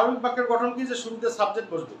যে স্বাভাবিক বাক্যের গঠন কি যে শুরুতে সাবজেক্ট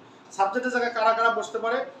বসবে সাবজেক্টের জায়গায় কারা কারা বসতে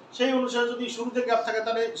পারে সেই অনুসারে যদি শুরুতে গ্যাপ থাকে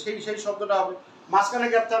তাহলে সেই শব্দটা হবে মাঝখানে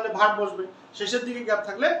গ্যাপ থাকলে ভার্ব বসবে শেষের দিকে গ্যাপ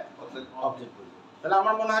থাকলে অবজেক্ট বসবে তাহলে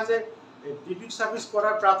আমার মনে হয় যে প্রিফিক্স সাফিক্স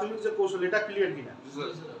করার প্রাথমিক যে কৌশল এটা ক্লিয়ার কিনা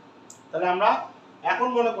তাহলে আমরা এখন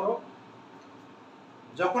মনে করো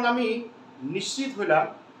যখন আমি নিশ্চিত হইলাম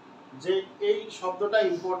যে এই শব্দটা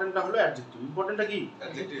ইম্পর্টেন্টটা হলো অ্যাডজেক্টিভ ইম্পর্টেন্টটা কি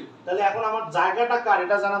অ্যাডজেক্টিভ তাহলে এখন আমার জায়গাটা কার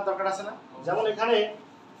এটা জানার দরকার আছে না যেমন এখানে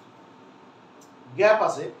গ্যাপ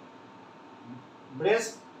আছে ব্রেস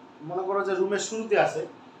মনে করো যে রুমের শুরুতে আছে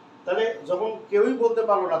তাহলে যখন কেউই বলতে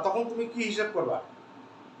পারলো না তখন তুমি কি হিসাব করবা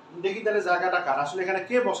দেখি তাহলে জায়গাটা কার আসলে এখানে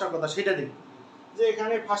কে বসার কথা সেটা দেখি যে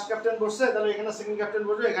এখানে ফার্স্ট ক্যাপ্টেন বসছে, তাহলে এখানে সেকেন্ড ক্যাপ্টেন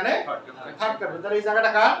বসবে, এখানে থার্ড ক্যাপ্টেন, তাহলে এই জায়গাটা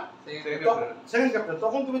কার? Second captain.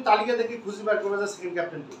 তখন তুমি তালিকা দেখে খুঁজে বের করবে যে সেকেন্ড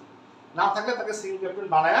ক্যাপ্টেন কে, না থাকলে তাকে সেকেন্ড ক্যাপ্টেন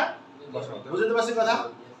বানায়া বসাবো। বুঝতে পারছি কথা?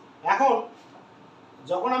 এখন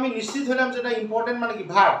যখন আমি নিশ্চিত হলাম যে এটা ইম্পর্টেন্ট মানে কি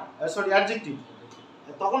ভার্ব, সরি অ্যাডজেক্টিভ,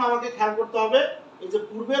 তখন আমাকে খেয়াল করতে হবে এই যে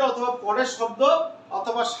পূর্বের অথবা পরের শব্দ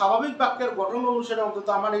অথবা স্বাভাবিক বাক্যের গঠন অনুসারে অন্তত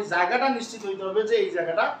আমার এই জায়গাটা নিশ্চিত হইতে হবে যে এই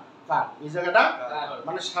জায়গাটা কার, এই জায়গাটা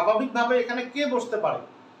মানে স্বাভাবিকভাবে এখানে কে বসতে পারে,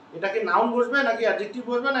 এটা কি নাউন বসবে নাকি অ্যাডজেক্টিভ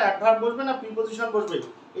বসবে না অ্যাডভার্ব বসবে না প্রিপজিশন বসবে,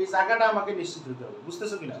 এই জায়গাটা আমাকে নিশ্চিত হইতে হবে।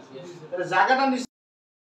 বুঝতেছো কিনা? তাহলে জায়গাটা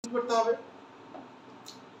নিশ্চিত করতে হবে।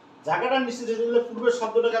 জায়গাটা নিশ্চিত হইতে গেলে পূর্বের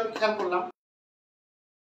শব্দটাকে আমি খেয়াল করলাম,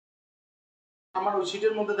 আমার ওই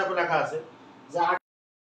শীটের মধ্যে দেখো লেখা আছে যে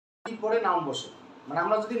আর্টিকেল পরে নাউন বসে, মানে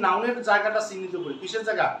আমরা যদি নাউনের জায়গাটা চিহ্নিত করি, কিসের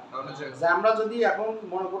জায়গা? যে আমরা যদি এখন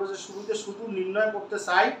মনে করো যে শুরুতে শুধু নির্ণয় করতে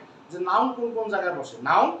চাই যে নাউন কোন কোন জায়গায় বসে,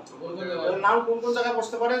 নাউন কোন কোন জায়গায়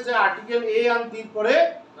বসতে পারে, যে আর্টিকেল এ আর বি পরে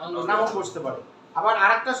নাউন বসতে পারে। আবার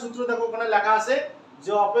আরেকটা সূত্র দেখো ওখানে লেখা আছে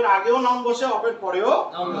যে অপের আগেও নাউন বসে, অপের পরেও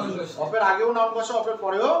অপের আগেও নাউন বসে, অপের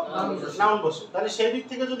পরেও নাউন বসে। তাহলে সেই দিক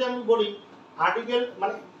থেকে যদি আমি বলি আর্টিকেল,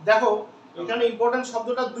 মানে দেখো এখানে ইম্পর্টেন্ট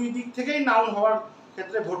শব্দটা দুই দিক থেকেই নাউন হওয়ার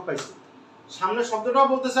ক্ষেত্রে ভোট পাইছে। সামনের শব্দটাও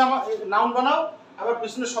বলতেছে আমার নাউন বানাও, আবার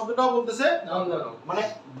পিছনের শব্দটাও বলতেছে নাউন বানাও, মানে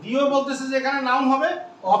দিও বলতেছে যে এখানে নাউন হবে,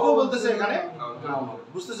 অপ বলতেছে এখানে নাউন হবে।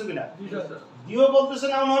 বুঝতেছো কিনা? দিও বলতেছে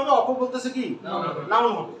নাউন হবে, অপ বলতেছে কি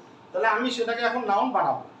নাউন হবে। তাহলে আমি সেটাকে এখন নাউন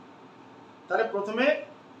বানাবো। তাহলে প্রথমে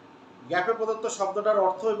গ্যাপে প্রদত্ত শব্দটার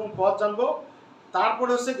অর্থ এবং পদ জানবো,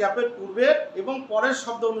 তারপরে হচ্ছে গ্যাপের পূর্বের এবং পরের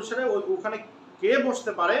শব্দ অনুসারে ওখানে কে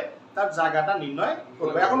বসতে পারে তার জায়গাটা নির্ণয়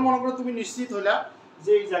করবে। এখন মনে করো তুমি নিশ্চিত হইলা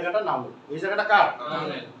যে এই জায়গাটা নাউন, এই জায়গাটা কার?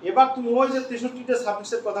 এবার তুমি ওই যে 63টা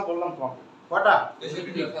সাফিক্সের কথা বললাম তোমাকে, কয়টা?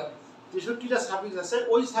 63টা সাফিক্স আছে,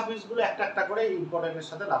 ওই সাফিক্স গুলো একটা একটা করে ইম্পর্টেন্টের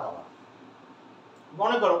সাথে লাগাবা।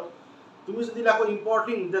 মনে করো তুমি যদি লেখো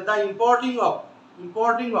imparting, the imparting of,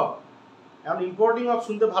 imparting of, এখন ইম্পর্টিং অফ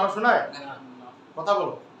শুনতে ভালো শোনায়? কথা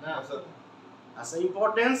বলো না স্যার। আচ্ছা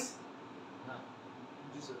ইম্পর্টেন্স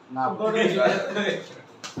না,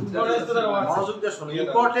 মনোযোগ দিয়ে শোনো।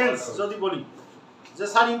 ইম্পর্টেন্স যদি বলি যে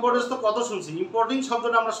স্যার ইম্পর্টেন্স তো কত শুনছি, ইম্পর্টিং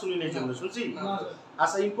শব্দটা আমরা শুনি নাই, জন্য শুনছি।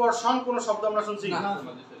 আচ্ছা ইম্পর্শন কোন শব্দ আমরা শুনছি?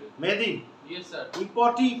 মেহেদি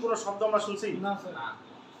ইম্পর্টি কোন শব্দ আমরা শুনছি?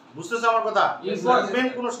 বুঝতেছো আমার কথা? ইম্পর্টমেন্ট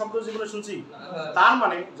কোন শব্দ জীবনে শুনছি? তার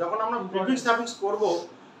মানে যখন আমরা প্রিফিক্স সাফিক্স করব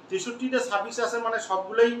 63টা সাফিক্স আছে, মানে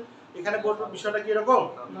সবগুলোই এখানে বলবো। বিষয়টা কি এরকম?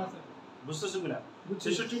 বুঝতেছো কিনা?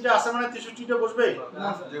 63টা আছে মানে 63টা বসবে,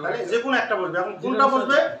 তাহলে যে কোনো একটা বসবে। এখন কোনটা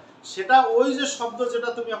বসবে সেটা ওই যে শব্দ যেটা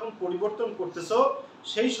তুমি এখন পরিবর্তন করতেছো,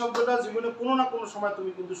 সেই শব্দটা জীবনে কোনো না কোনো সময়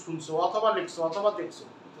তুমি কিন্তু শুনছো অথবা লিখছো অথবা দেখছো।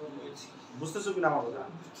 বুঝতেছো কিনা আমার কথা?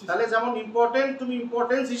 তাহলে যেমন ইম্পর্টেন্ট তুমি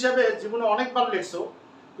ইম্পর্টেন্স হিসেবে জীবনে অনেকবার লিখছো,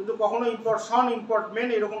 কিন্তু কখনো ইম্পর্শন, ইম্পর্টমেন্ট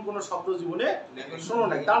এরকম কোনো শব্দ জীবনে শোনো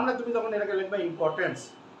নাই, তার মানে তুমি তখন এটাকে লিখবে ইম্পর্টেন্স।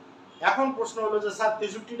 এখন প্রশ্ন হলো যে স্যার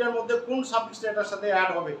 63টার মধ্যে কোন সাফিক্সটা এটার সাথে অ্যাড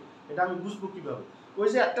হবে, এটা আমি বুঝবো কিভাবে? ওই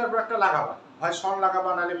যে একটার পর একটা লাগাবা, হয় সন লাগাবা,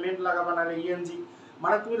 নাহলে মেন্ট লাগাবা, নাহলে ইএনজি,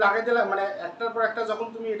 মানে তুমি লাগাই দিলে, মানে একটার পর একটা যখন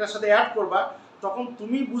তুমি এটার সাথে অ্যাড করবা তখন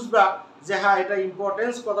তুমি বুঝবা যে হ্যাঁ এটা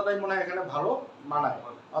ইম্পর্টেন্স কথাটাই মনে হয় এখানে ভালো মানায়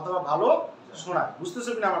অথবা ভালো শোনায়। বুঝতেছো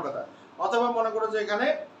কিনা আমার কথা? অথবা মনে করো যে এখানে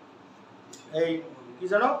এই কি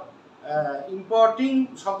জানো ইম্পর্টিং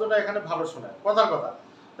শব্দটা এখানে ভালো শোনায়, কথার কথা।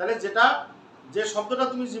 তাহলে যেটা যে শব্দটা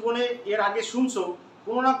তুমি জীবনে এর আগে শুনছো,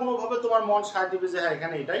 কোনো না কোনোভাবে তোমার মন সায় দিবে যে হ্যাঁ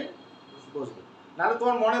এখানে এটাই বসবে। নাহলে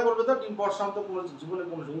তোমার মনে করবে তো ইম্পর্টেন্স তো কোনো জীবনে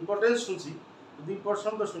কোনো ইম্পর্টেন্স শুনছি, কিন্তু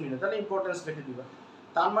ইম্পর্টেন্স তো শুনি না, তাহলে ইম্পর্টেন্স লিখে দিবা।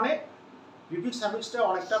 তার মানে প্রিফিক্স সাফিক্সটা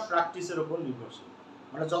অনেকটা প্র্যাকটিসের উপর নির্ভরশীল।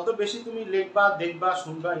 মানে যত বেশি তুমি লিখবা, দেখবা,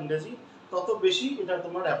 শুনবা ইংরেজি, তত বেশি এটা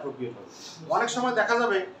তোমার অ্যাপ্রোপ্রিয়েট হবে। অনেক সময় দেখা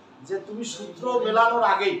যাবে যে তুমি সূত্র মেলানোর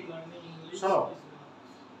আগেই, শোনো,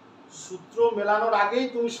 সূত্র মেলানোর আগেই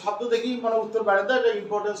তুমি শব্দ দেখেই মানে উত্তর বাইরে দাও, এটা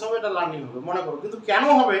ইম্পর্টেন্স হবে, এটা লার্নিং হবে মনে করো। কিন্তু কেন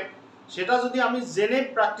হবে সেটা যদি আমি জেনে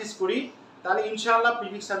প্র্যাকটিস করি, তাহলে ইনশাআল্লাহ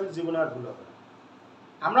প্রিফিক্স সাফিক্স জীবনে আর ভুল হবে না।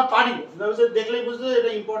 আমরা পারি দেখলেই বুঝতে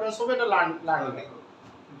এটা ইম্পর্টেন্স হবে, এটা লার্নিং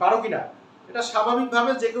পারো কিনা, এটা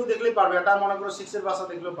স্বাভাবিকভাবে যে কেউ দেখলেই পারবে। এটা মনে করো 6 এর বাচ্চা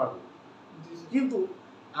দেখলেও পারবে। কিন্তু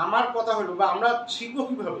আমার কথা হলো, বা আমরা শিখবো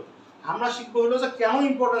কিভাবে? আমরা শিখবো হলো যে কেন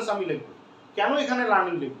ইম্পর্টেন্স আমি লিখবো, কেন এখানে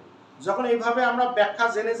লার্নিং লিখবো। যখন এইভাবে আমরা ব্যাখ্যা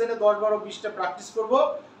জেনে জেনে 10, 12, 20টা প্র্যাকটিস করবো,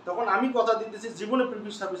 তখন আমি কথা দিতেছি জীবনে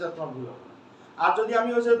প্রিফিক্স সাফিক্স আর তোমার ভুল হবে না। আর যদি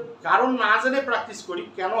আমি ওই যে কারণ না জেনে প্র্যাকটিস করি,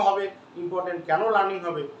 কেন হবে ইম্পর্টেন্ট, কেন লার্নিং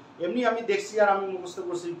হবে, এমনি আমি দেখছি আর আমি মুখস্থ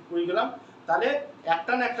করছি করে গেলাম, তাহলে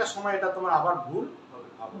একটা না একটা সময় এটা তোমার আবার ভুল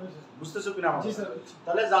হবে। বুঝতেছো কিনা আমার?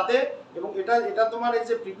 তাহলে যাতে, এবং এটা তোমার এই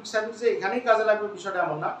যে প্রিফিক্স সাফিক্স যে এখানেই কাজে লাগবে বিষয়টা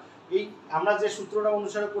এমন না। এই আমরা যে সূত্রটা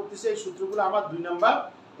অনুসারে করতেছি, এই সূত্রগুলো আমার 2 নাম্বার,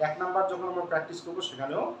 1 নাম্বার যখন আমরা প্র্যাকটিস করবো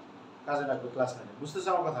সেখানেও কাজে লাগবে ক্লাস 9 বুঝতেছ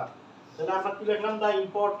আমার কথা তাহলে আমরা কি লিখলাম দা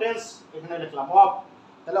ইম্পর্টেন্স এখানে লিখলাম অফ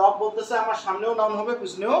তাহলে অফ বলতেছে আমার সামনেও নাউন হবে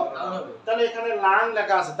পিছনেও নাউন হবে তাহলে এখানে লার্ন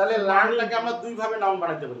লেখা আছে তাহলে লার্নটাকে আমরা দুই ভাবে নাউন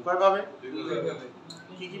বানাতে পারি কয় ভাবে দুই ভাবে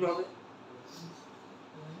কি ভাবে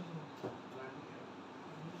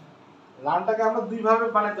লার্নটাকে আমরা দুই ভাবে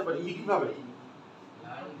বানাতে পারি কি ভাবে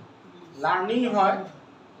লার্নিং হয়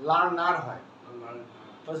লার্নার হয়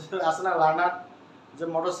আসলে না লার্নার যে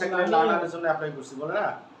মোটরসাইকেল লার্নারের জন্য অ্যাপ্লাই করছি বলে না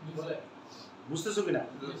বুঝতেছো কিনা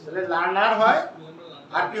তাহলে লার্নার হয়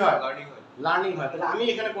আর কি হয় লার্নিং হয় তাহলে আমি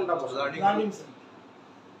এখানে কোনটা বসাবো লার্নিং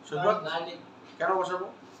শুধু লার্নিং কেন বসাবো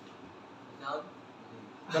নাউন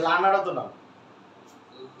তো লার্নারও তো নাও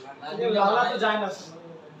লালা তো যায় না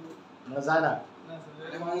না যায় না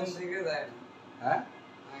মানুষ থেকে যায় হ্যাঁ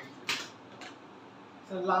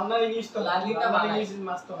স্যার লার্নার ইংলিশ তো লার্নিংটা বানাই ইংলিশ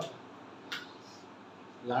মাস্ট হবে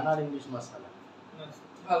লার্নার ইংলিশ মাসালা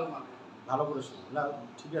ভালো মানে ভালো করে শুনুন না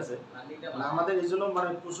ঠিক আছে লার্নিংটা না আমাদের এই জন্য মানে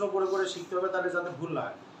প্রশ্ন করে শিখতে হবে তাহলে যাতে ভুল না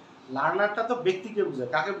হয় লার্নারটা তো ব্যক্তিকে বোঝায়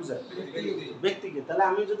কাকে বোঝায় ব্যক্তিকে তাহলে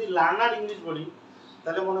আমি যদি লার্নার ইংলিশ বলি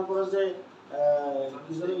তাহলে মনে করো যে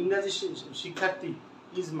কি যেন ইংরেজি শিক্ষার্থী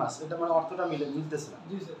ইজ মাস এটা মানে অর্থটা মিলতেছে না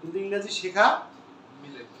জি স্যার কিন্তু ইংরেজি শেখা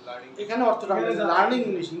মিলে লার্নিং এখানে অর্থটা মিলে লার্নিং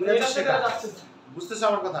ইংলিশ ইংরেজি শেখা যাচ্ছে বুঝতেছো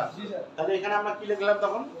আমার কথা জি স্যার তাহলে এখানে আমরা কি লিখলাম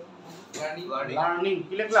তখন লার্নিং লার্নিং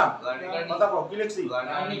কি লিখলাম লার্নিং কথা কও কি লিখছি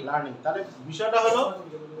লার্নিং লার্নিং তাহলে বিষয়টা হলো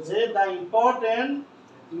যে দা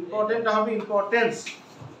ইম্পর্টেন্টটা হবে ইম্পর্টেন্স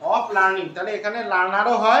অফ লার্নিং তাহলে এখানে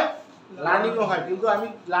লার্নারও হয় লার্নিংও হয় কিন্তু আমি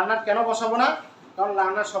লার্নার কেন বসাবো না কারণ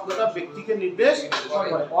লার্নার শব্দটা ব্যক্তিকে নির্দেশ করে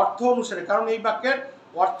অর্থ অনুসারে কারণ এই বাক্যের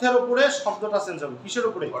অর্থের উপরে শব্দটা চেঞ্জ হবে কিসের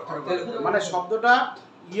উপরে মানে শব্দটা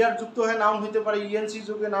ইয়ার যুক্ত হয়ে নাউন হইতে পারে ইএনসি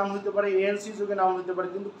যোগে নাউন হইতে পারে এএনসি যোগে নাউন হইতে পারে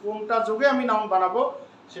কিন্তু কোনটা যোগে আমি নাউন বানাবো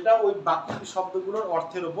সেটা ওই বাক্যের শব্দগুলোর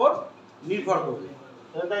অর্থের উপর নির্ভর করবে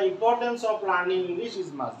তাহলে the importance of learning English is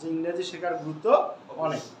must যে ইংরেজি শেখার গুরুত্ব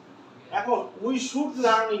অনেক এখন we should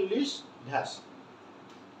learn English dash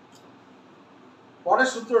পরের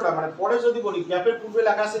সূত্রটা মানে পরে যদি বলি গ্যাপের পূর্বে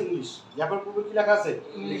লেখা আছে ইংলিশ গ্যাপের পূর্বে কি লেখা আছে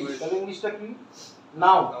ইংলিশ তাহলে ইংলিশটা কি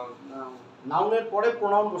নাউন নাউনের পরে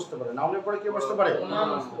প্রোনাউন বসতে পারে নাউনের পরে কি বসতে পারে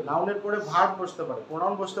নাউনের পরে ভার্ব বসতে পারে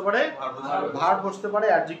প্রোনাউন বসতে পারে ভার্ব বসতে পারে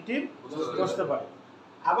অ্যাডজেক্টিভ বসতে পারে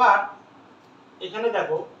আবার এখানে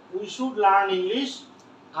দেখো we should learn English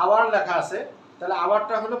hour লেখা আছে তাহলে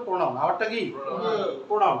আওয়ারটা হলো প্রোনাউন আওয়ারটা কি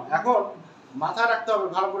প্রোনাউন এখন মাথায় রাখতে হবে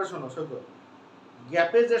ভালো করে শোনো সৈকত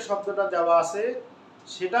গ্যাপে যে শব্দটা দেওয়া আছে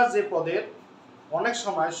সেটা যে পদের অনেক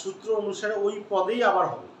সময় সূত্র অনুসারে ওই পদেই আবার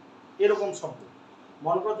হবে এরকম শব্দ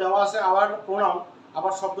মনে করে দেওয়া আছে আবার প্রোনাউন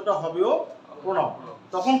আবার শব্দটা হবেও প্রোনাউন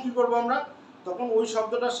তখন কি করব আমরা তখন ওই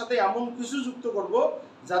শব্দটার সাথে এমন কিছু যুক্ত করব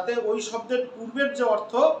যাতে ওই শব্দের পূর্বের যে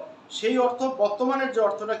অর্থ সেই অর্থ বর্তমানের যে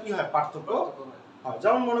অর্থটা কি হয় পার্থক্য হয়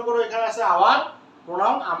যেমন মনে করো এখানে আছে আওয়ার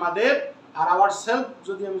প্রোনাউন আমাদের আর আওয়ার সেলফ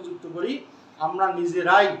যদি আমি যুক্ত করি আমরা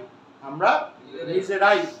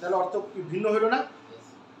নিজেরাই তাহলে অর্থ কি ভিন্ন হলো না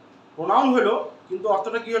প্রোনাউন হলো কিন্তু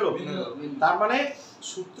অর্থটা কি হলো তার মানে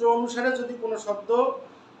সূত্র অনুসারে যদি কোনো শব্দ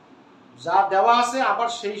যা দেওয়া আছে আবার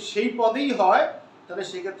সেই পদেই হয় তাহলে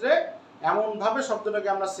সেই ক্ষেত্রে এমন ভাবে শব্দটাকে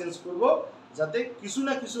আমরা চেঞ্জ করব যাতে কিছু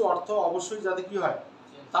না কিছু অর্থ অবশ্যই যাতে কি হয়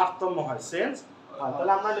তারতম্য হয় চেঞ্জ হয়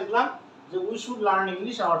তাহলে আমরা লিখলাম যে we should learn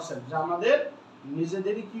English ourself যে আমাদের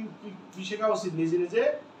নিজেদেরই কি শেখা উচিত নিজে নিজে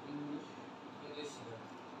ইংলিশ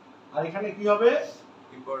আর এখানে কি হবে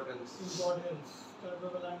ইম্পর্টেন্স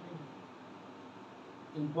তারপরে লার্নিং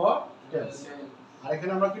ইম্পর্টেন্স আর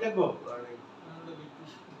এখানে আমরা কি লিখবো লার্নিং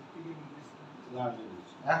লার্ন ইংলিশ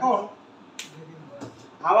এখন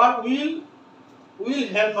hour will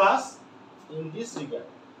help us in this regard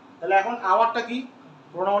তাহলে এখন আওয়ারটা কি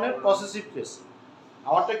প্রোনাউনের পসেসিভ কেস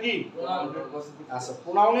আওয়ারটা কি আচ্ছা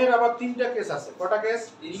প্রোনাউনের আবার তিনটা কেস আছে কয়টা কেস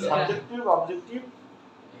সাবজেক্টিভ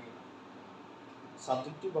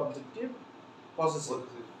অবজেক্টিভ পসেসিভ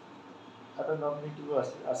এটা নমিনেটিভ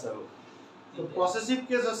আছে তো পসেসিভ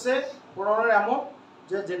কেস হচ্ছে প্রোনাউনের এমন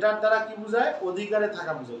যে যেটার দ্বারা কি বোঝায় অধিকারে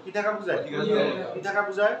থাকা বোঝায় কি থাকা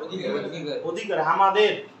বোঝায় অধিকার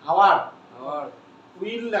আমাদের আওয়ার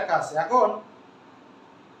উইল লেখা আছে এখন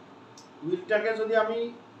উইলটাকে যদি আমি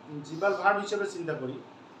জিবাল ভার্ব হিসেবে চিন্তা করি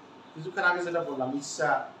কিছুক্ষণ আগে যেটা বললাম ইচ্ছা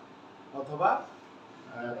অথবা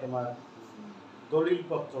তোমার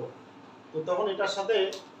দলিলপত্র তো তখন এটার সাথে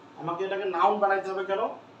আমাকে এটাকে নাউন বানাইতে হবে কেন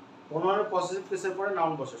প্রোনাউনের পজিটিভ কেসের পরে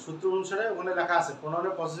নাউন বসে সূত্র অনুসারে ওখানে লেখা আছে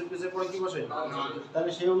প্রোনাউনের পজিটিভ কেসের পরে কি বসে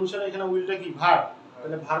তাহলে সেই অনুসারে এখানে উইলটা কি ভার্ব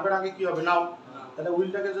তাহলে ভার্বের আগে কি হবে নাউন তাহলে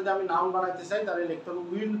উইলটাকে যদি আমি নাউন বানাইতে চাই তাহলে লিখতে হবে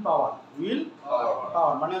উইল পাওয়ার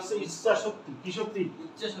মানে হচ্ছে ইচ্ছা শক্তি কি শক্তি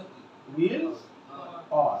উইল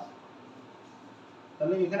পাওয়ার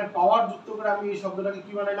তাহলে এখানে পাওয়ার যুক্ত করে আমি এই শব্দটাকে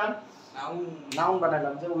কি বানাইলাম নাউন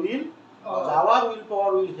বানাইলাম যে উইল Oh. যাওয়ার will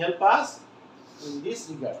power will help us in this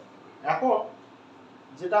regard. এখন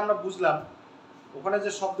যেটা আমরা বুঝলাম ওখানে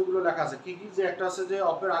যে শব্দগুলো লেখা আছে কি কি, যে একটা আছে যে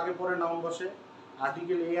অপের আগে পরে নাউন বসে,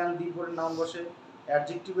 আর্টিকেল এ অ্যান্ড ডি পরে নাউন বসে,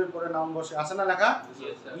 অ্যাডজেক্টিভের পরে নাউন বসে, আছে না লেখা?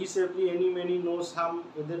 ইস, এভরি, এনি, মেনি, নো, সাম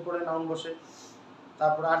এদের পরে নাউন বসে।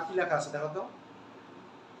 তারপরে আর কি লেখা আছে দেখো তো,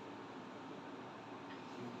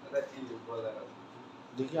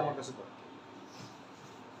 দেখি আমার কাছে তো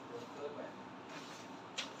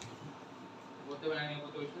বলতে পারি না,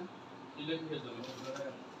 বলতে পারিস না সিলেক্ট হয়ে যাবে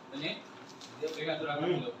মানে দেখা তো রাখা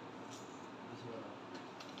হলো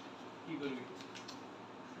কি করবি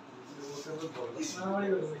মারামারি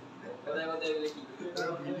করবে। কথায় কথায় বলে কি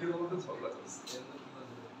ভিডিও মতো ঝগড়া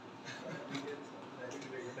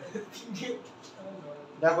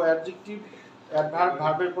দেখো অ্যাডজেক্টিভ অ্যাডভার্ব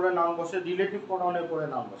ভার্বের পরে নাউন বসে, রিলেটিভ প্রোনাউনের পরে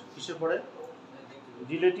নাউন বসে। কিসের পরে?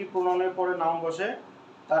 রিলেটিভ প্রোনাউনের পরে নাউন বসে।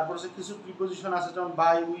 তারপর সে কিছু প্রিপোজিশন আছে যেমন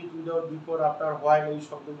by, with, without, before, after, while, এই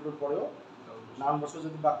শব্দগুলোর পরেও নাউন বসে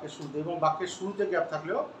যদি বাক্যের শুরুতে, এবং বাক্যের শুরুতে গ্যাপ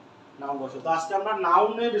থাকলেও নাউন বসে। তো আজকে আমরা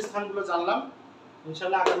নাউনের স্থানগুলো জানলাম।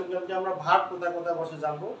 ইনশাআল্লাহ আগামীকালকে আমরা ভার্ব কোথায় কোথায় বসে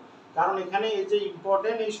জানবো। কারণ এখানে এই যে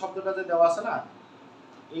ইম্পর্টেন্ট এই শব্দটা যে দেওয়া আছে না,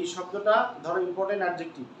 এই শব্দটা ধরো ইম্পর্টেন্ট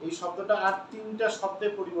অ্যাডজেক্টিভ, এই শব্দটা আর তিনটা শব্দে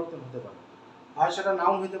পরিবর্তন হতে পারে। আর সেটা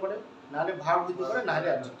নাউন হতে পারে, নাহলে ভার্ব হতে পারে, নাহলে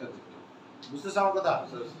অ্যাডজেক্টিভ। বুঝতেছ আমার কথা?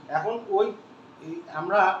 এখন ওই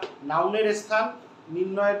আমরা নাউনের স্থান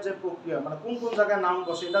নির্ণয়ের যে প্রক্রিয়া, মানে কোন কোন জায়গায় নাউন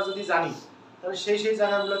বসে এটা যদি জানি, তাহলে সেই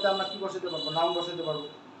জায়গাগুলোতে আমরা কি বসাতে পারবো? নাউন বসাতে পারবো।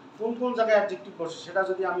 কোন কোন জায়গায় অ্যাডজেক্টিভ বসে সেটা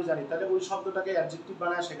যদি আমি জানি, তাহলে ওই শব্দটাকে অ্যাডজেক্টিভ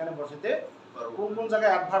বানায় সেখানে বসাতে। কোন কোন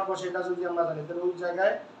জায়গায় অ্যাডভার্ব বসে এটা যদি আমরা জানি, তাহলে ওই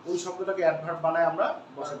জায়গায় ওই শব্দটাকে অ্যাডভার্ব বানায় আমরা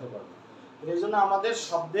বসাতে পারবো। এই জন্য আমাদের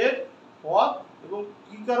শব্দের পদ এবং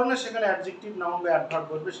কি কারণে সেখানে অ্যাডজেক্টিভ, নাউন বা অ্যাডভার্ব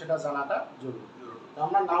বসবে সেটা জানাটা জরুরি। তো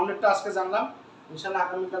আমরা নাউনেরটা আজকে জানলাম, ইনশাআল্লাহ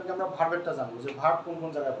আগামীকালকে আমরা ভার্বেরটা জানবো যে ভার্ব কোন কোন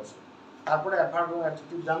জায়গায় বসে। তারপরে অ্যাডভার্ব এবং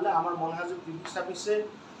অ্যাডজেক্টিভ জানলে আমার মনে হয় যে প্রিফিক্স সাফিক্সে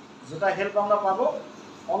যেটা হেল্প আমরা পাবো,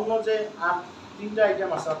 অন্য যে তিনটা আইটেম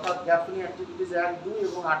আছে অর্থাৎ গ্যাপ ফিলিং অ্যাক্টিভিটিজ 1, 2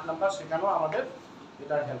 এবং 8 নাম্বার, সেখানেও আমাদের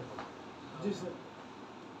এটার হেল্প হবে। জি স্যার।